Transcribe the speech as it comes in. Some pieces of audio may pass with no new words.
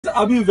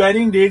अभी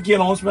wedding date की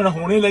announcement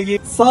होने लगी।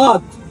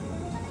 7,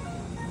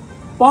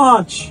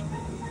 5,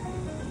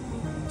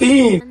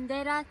 3।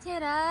 अंधेरा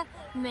तेरा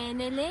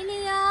मैंने ले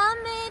लिया,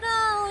 मेरा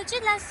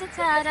उजला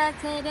सितारा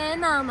तेरे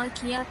नाम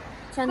किया,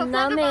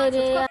 चन्ना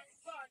मेरे।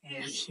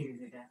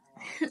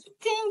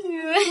 Thank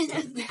you.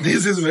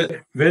 This is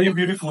very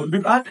beautiful.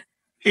 Because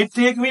it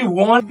take me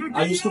one.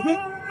 Are you stupid?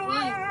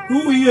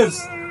 2 years.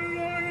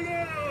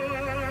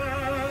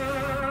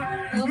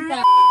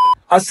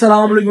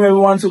 अस्सलाम वालेकुम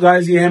एवरीवन। सो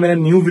गाइस, ये है मेरा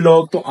न्यू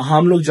व्लॉग। तो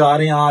हम लोग जा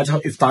रहे हैं आज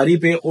हम इफ्तारी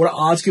पे, और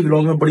आज के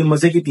व्लॉग में बड़ी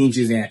मजे की 3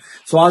 चीजें हैं।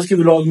 सो आज के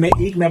व्लॉग में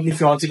एक, मैं अपनी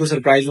फियांसे को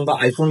सरप्राइज दूंगा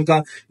आईफोन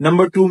का।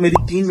 नंबर 2, मेरी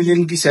 3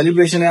 मिलियन की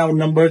सेलिब्रेशन है। और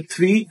नंबर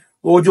 3,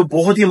 वो जो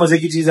बहुत ही मजे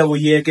की चीज है वो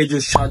ये है कि जो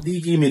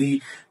शादी की मेरी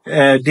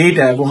डेट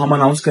है वो हम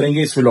अनाउंस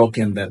करेंगे इस व्लॉग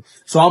के अंदर।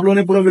 सो आप लोगों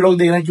ने पूरा व्लॉग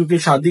देखना है, क्योंकि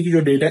शादी की जो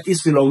डेट है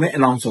इस व्लॉग में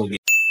अनाउंस होगी।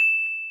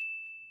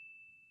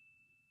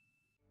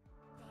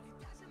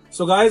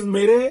 सो गाइस,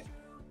 मेरे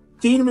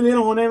 3 मिलियन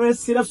होने में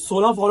सिर्फ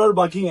 16 फॉलोअर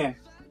बाकी हैं।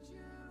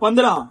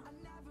 15,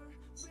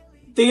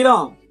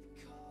 13,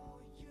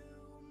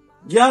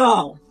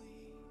 11,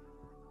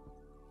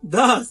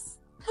 10,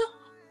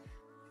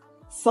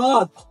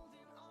 7,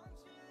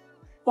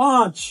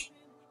 5,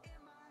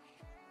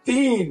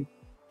 3,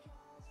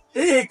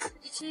 1।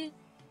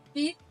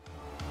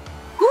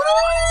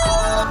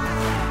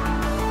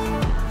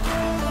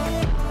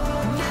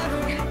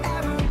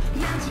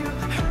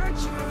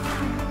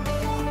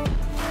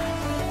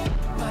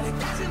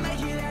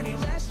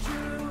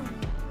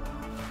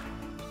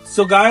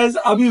 सो गाइस,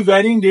 अभी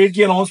वेडिंग डेट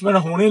की अनाउंसमेंट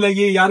होने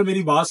लगी है। यार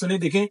मेरी बात सुने,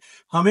 देखें,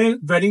 हमें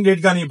वेडिंग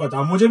डेट का नहीं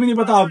पता, मुझे भी नहीं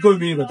पता, आपको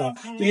भी नहीं पता।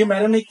 तो ये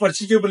मैडम ने एक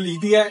पर्ची के ऊपर लिख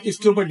दिया है,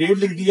 इसके ऊपर डेट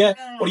लिख दिया है,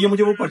 और ये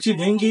मुझे वो पर्ची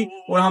देंगी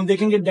और हम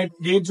देखेंगे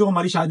डेट जो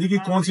हमारी शादी की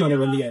कौन सी होने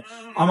वाली है।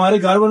 हमारे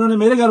घर वालों ने,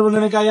 मेरे घर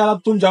वालों ने कहा यार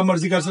अब तुम जब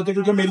मर्जी कर सकते हो,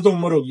 क्योंकि मेरी तो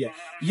उम्र हो गई है,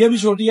 ये भी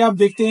छोटी है। आप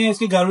देखते हैं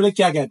इसके घर वाले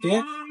क्या कहते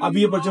हैं।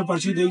 अभी ये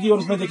पर्ची देगी और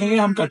उसमें देखेंगे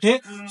हम इकट्ठे।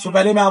 सो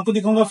पहले मैं आपको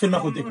दिखाऊंगा, फिर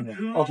मैं खुद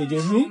देखूंगा। Okay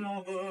Jamie,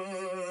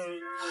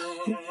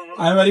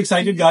 I am very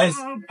excited, guys.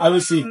 I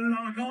will see.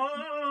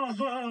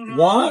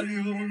 1,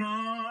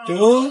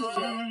 2,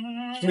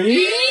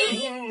 3,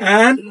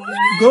 and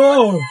go.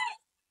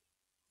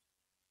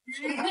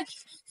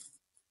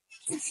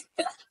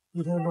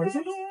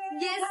 2026?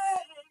 Yes.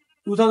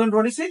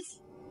 2026?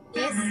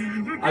 Yes.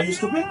 Are you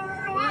stupid?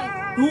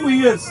 2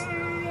 years.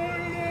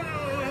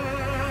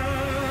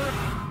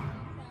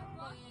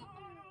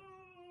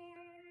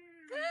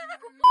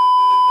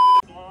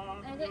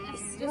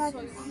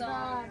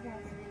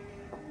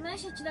 Ne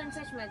şekilden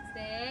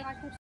seçmedi.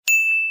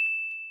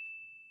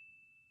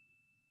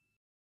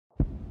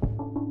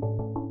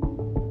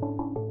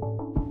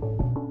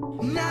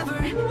 Never,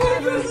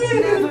 ever,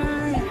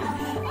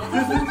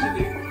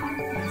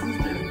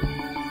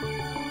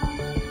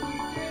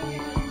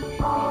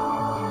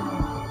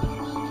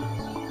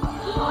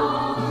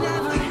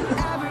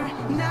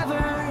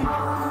 never.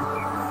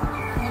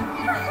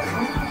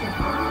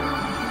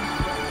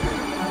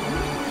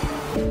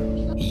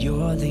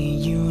 You're the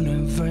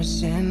universe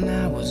and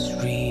I was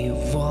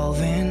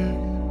revolving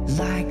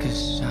like a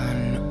sun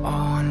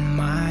on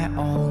my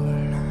own.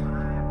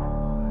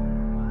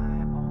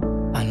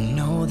 I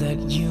know that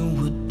you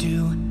would do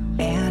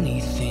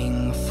anything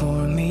for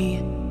me,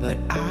 but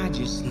I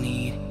just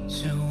need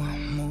to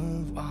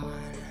move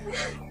on.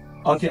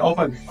 Okay,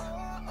 open.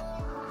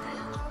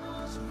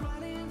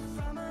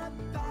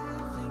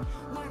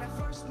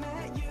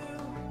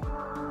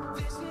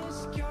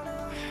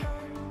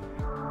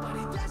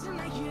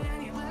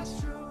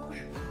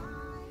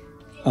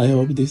 I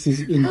hope this is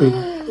in good.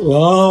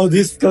 Wow,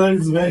 this color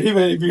is very,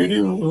 very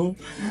beautiful.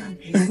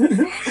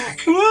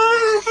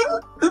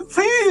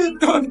 Please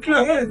don't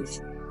cry.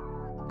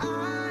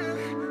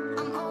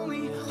 I'm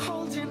only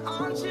holding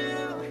on to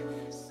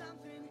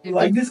something. You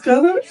like this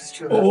color?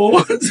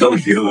 Oh, so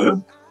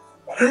cute.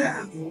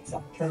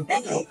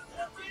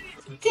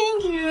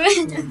 Thank you.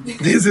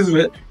 This is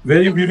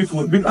very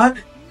beautiful. Because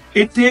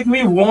it take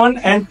me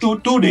 1 and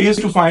 2 days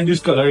to find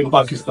this color in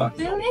Pakistan.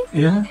 Really?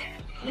 Yeah.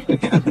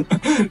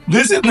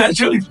 This is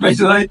naturally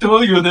special. I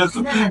told you this.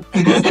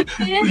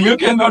 You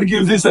cannot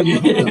give this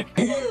again.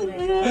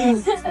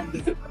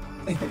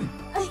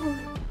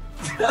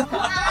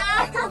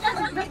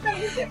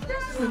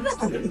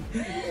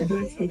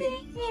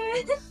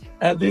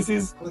 And this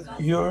is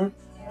your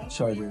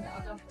charger.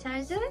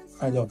 Charger?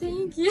 I love it.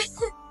 Thank you.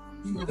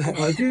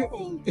 Okay.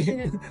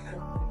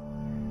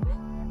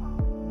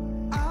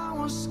 I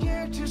was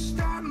scared to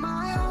start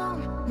my own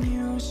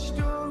new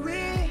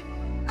story.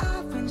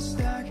 I've been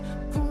stuck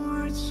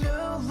for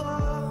too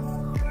long.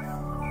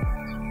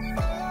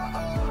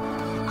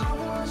 I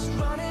was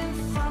running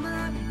from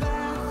a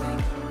bad thing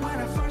when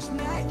I first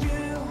met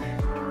you.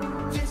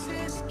 This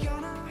is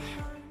gonna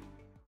hurt.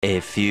 A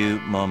few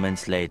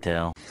moments later.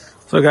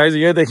 So guys,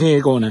 ये देखें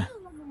ये कौन है।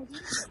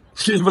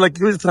 बोला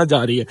क्यों इस तरह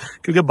जा रही है,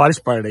 क्योंकि बारिश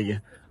पड़ रही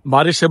है।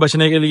 बारिश से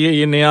बचने के लिए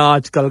ये नया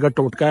आजकल का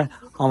टोटका है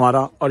हमारा।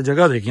 और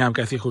जगह देखिए आप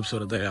कैसी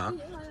खूबसूरत है यार।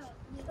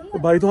 तो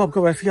भाई तो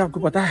आपको वैसे ही आपको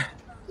पता है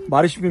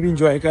बारिश में भी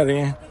इंजॉय कर रहे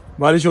हैं,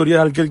 बारिश हो रही है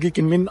हल्की हल्की,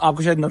 किनमिन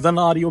आपको शायद नजर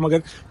ना आ रही हो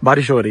मगर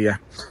बारिश हो रही है।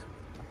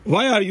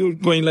 Why are you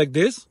going like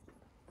this?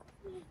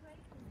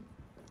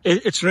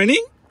 It's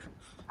raining?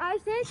 I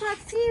said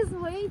taxi is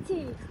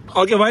waiting.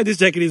 Okay, why this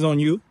jacket is on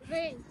you?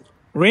 Rain.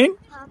 Rain?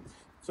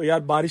 तो यार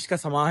बारिश का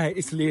समय है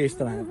इसलिए इस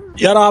तरह है।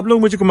 यार आप लोग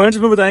मुझे कमेंट्स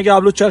में बताएं कि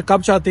आप लोग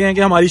कब चाहते हैं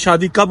कि हमारी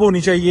शादी कब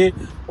होनी चाहिए,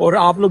 और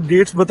आप लोग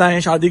डेट्स बताएं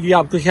शादी की,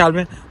 आपके ख्याल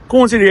में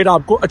कौन सी डेट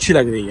आपको अच्छी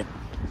लग रही है।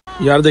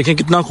 यार देखें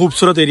कितना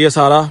खूबसूरत एरिया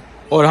सारा,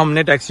 और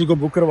हमने टैक्सी को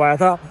बुक करवाया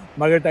था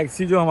मगर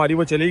टैक्सी जो हमारी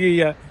वो चली गई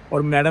है,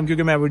 और मैडम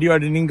क्योंकि मैं वीडियो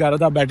एडिटिंग कर रहा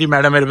था बैठी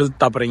मैडम मेरे पे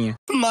तप रही हैं।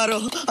 मारो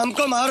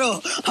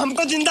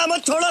हमको जिंदा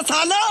मत छोड़ो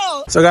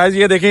सालो। सो गाइस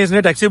ये देखें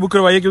इसने टैक्सी बुक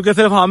करवाई है क्योंकि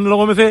सिर्फ हम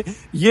लोगों में से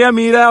ये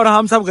अमीर है और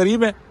हम सब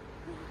गरीब हैं।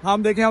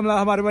 हम देखें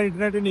हमारे पास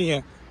इंटरनेट ही नहीं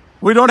है।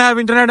 We don't have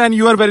internet and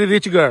you are very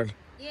rich girl.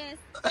 Yes.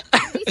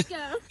 Rich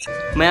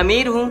girl. मैं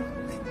अमीर हूँ,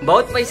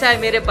 बहुत पैसा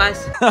है मेरे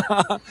पास।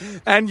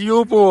 And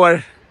you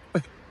poor.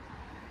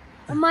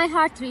 My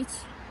heart rich.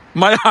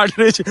 My heart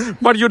rich,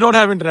 but you don't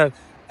have internet.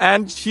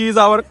 And she is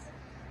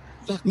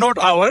not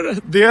our,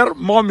 their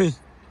mommy.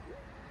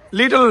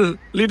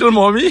 Little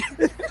mommy.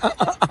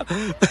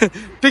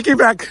 Ticky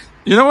back.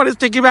 You know what is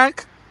ticky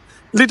back?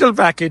 Little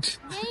package.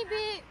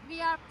 Maybe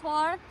we are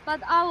poor,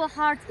 but our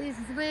heart is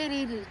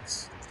very rich.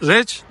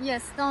 Rich?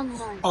 Yes, don't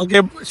worry.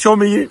 Okay, show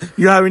me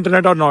you have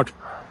internet or not.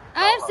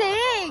 I'm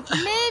saying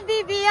maybe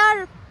we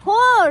are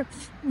poor,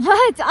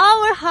 but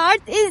our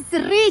heart is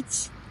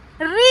rich.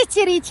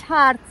 Rich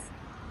heart.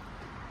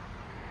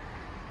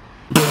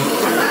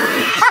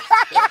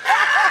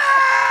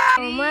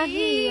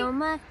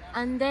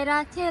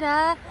 अंधेरा तेरा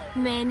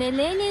मैंने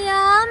ले लिया,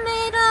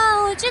 मेरा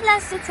उजला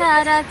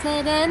सितारा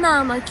तेरे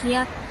नाम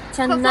किया,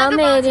 चन्ना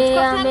मेरे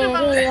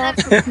या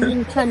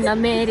चन्ना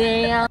मेरे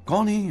या।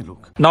 कौन है ये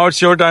लोग? Now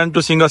it's your turn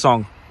to sing a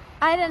song.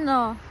 I don't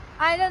know.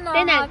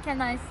 How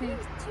can I sing?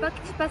 चिपक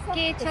चिपक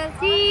के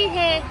चलती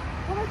है।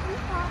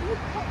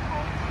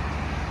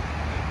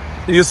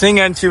 You sing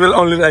and she will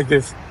only like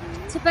this.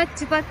 चिपक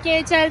चिपक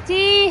के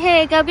चलती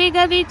है, कभी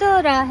कभी तो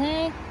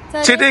राहें।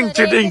 Cheating.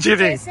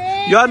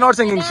 You are not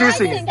singing, she is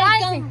singing.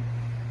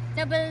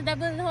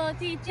 Double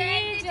होती थी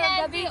जो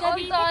कभी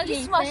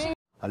कभी।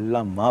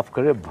 अल्लाह माफ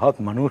करे,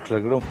 बहुत मनुष्य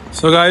लग रहा हूँ।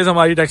 So guys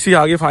हमारी टैक्सी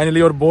आ गई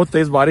फाइनली, और बहुत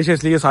तेज बारिश है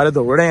इसलिए सारे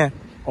दौड़ रहे हैं,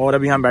 और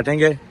अभी हम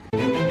बैठेंगे।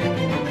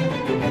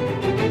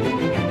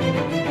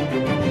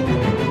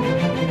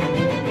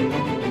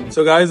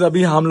 सो गाइज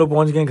अभी हम लोग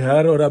पहुंच गए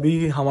घर, और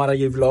अभी हमारा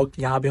ये व्लॉग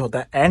यहाँ पे होता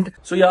है एंड।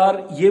 सो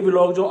यार ये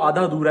व्लॉग जो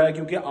आधा अधूरा है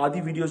क्योंकि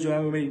आधी वीडियोस जो है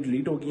वो मेरी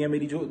डिलीट हो गई है।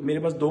 मेरे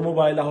पास 2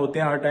 मोबाइल होते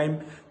हैं हर टाइम,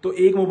 तो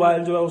एक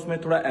मोबाइल जो है उसमें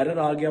थोड़ा एरर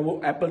आ गया,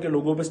 वो एप्पल के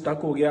लोगो पे स्टक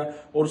हो गया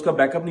और उसका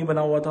बैकअप नहीं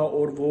बना हुआ था,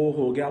 और वो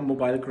हो गया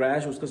मोबाइल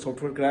क्रैश, उसका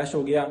सॉफ्टवेयर क्रैश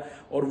हो गया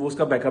और वो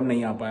उसका बैकअप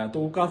नहीं आ पाया।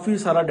 तो काफी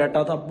सारा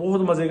डाटा था,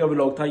 बहुत मजे का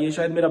व्लॉग था, ये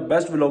शायद मेरा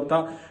बेस्ट व्लॉग था,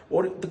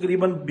 और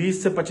तकरीबन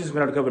 20 से 25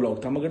 मिनट का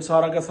व्लॉग था, मगर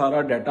सारा का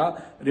सारा डाटा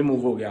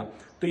रिमूव हो गया।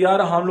 तो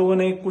यार हम लोगों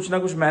ने कुछ ना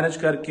कुछ मैनेज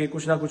करके,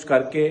 कुछ ना कुछ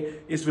करके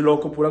इस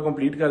व्लॉग को पूरा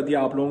कंप्लीट कर दिया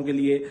आप लोगों के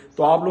लिए।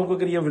 तो आप लोगों को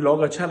अगर ये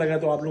व्लॉग अच्छा लगा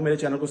तो आप लोग मेरे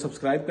चैनल को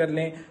सब्सक्राइब कर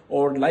लें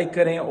और लाइक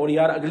करें। और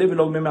यार अगले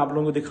व्लॉग में मैं आप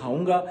लोगों को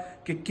दिखाऊंगा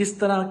कि किस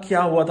तरह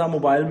क्या हुआ था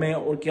मोबाइल में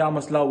और क्या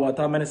मसला हुआ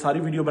था। मैंने सारी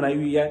वीडियो बनाई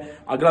हुई है,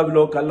 अगला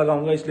व्लॉग कल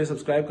लगाऊंगा, इसलिए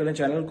सब्सक्राइब करें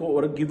चैनल को।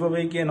 और गिव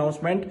अवे की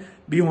अनाउंसमेंट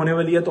भी होने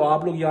वाली है, तो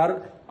आप लोग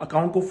यार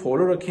अकाउंट को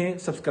फॉलो रखें,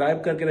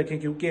 सब्सक्राइब करके रखें,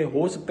 क्योंकि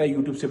हो सकता है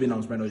यूट्यूब से भी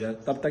अनाउंसमेंट हो जाए।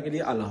 तब तक के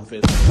लिए अल्लाह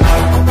हाफिज।